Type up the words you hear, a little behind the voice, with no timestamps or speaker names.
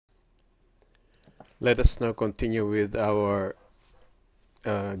Let us now continue with our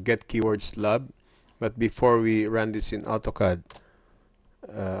Get Keywords lab. But before we run this in AutoCAD,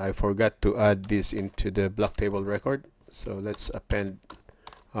 I forgot to add this into the block table record. So let's append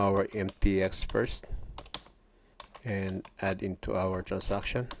our MTX first and add into our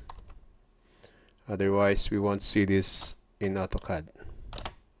transaction. Otherwise, we won't see this in AutoCAD.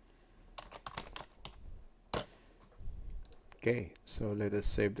 Okay, so let us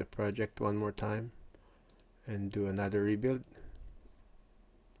save the project one more time and do another rebuild.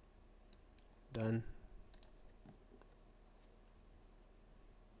 Done.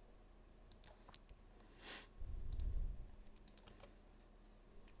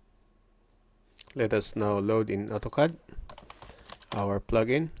 Let us now load in AutoCAD our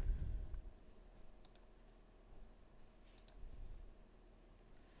plugin.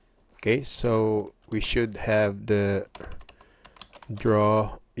 Okay, so we should have the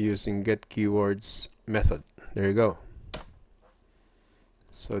draw using GetKeywords method. There you go.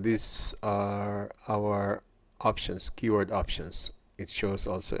 So these are our options, keyword options. It shows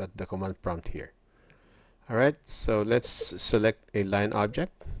also at the command prompt here. Alright, so let's select a line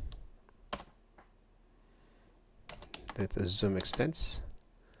object. Let us zoom extents.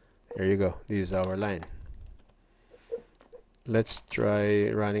 There you go. This is our line. Let's try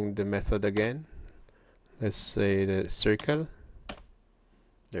running the method again. Let's say the circle.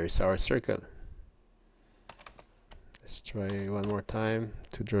 There's our circle. Let's try one more time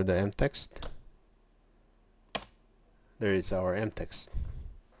to draw the M text. There is our M text.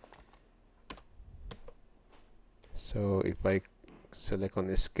 So if I select on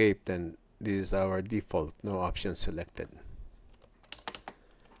escape, then this is our default, no option selected.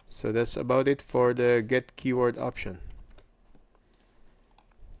 So that's about it for the get keyword option.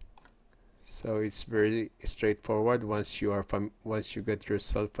 So it's very straightforward once you get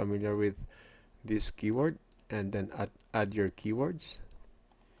yourself familiar with this keyword, and then add your keywords,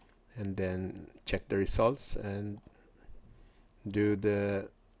 and then check the results and do the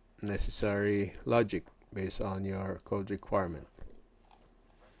necessary logic based on your code requirement.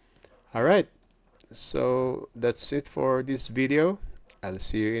 Alright, so that's it for this video. I'll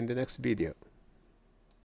see you in the next video.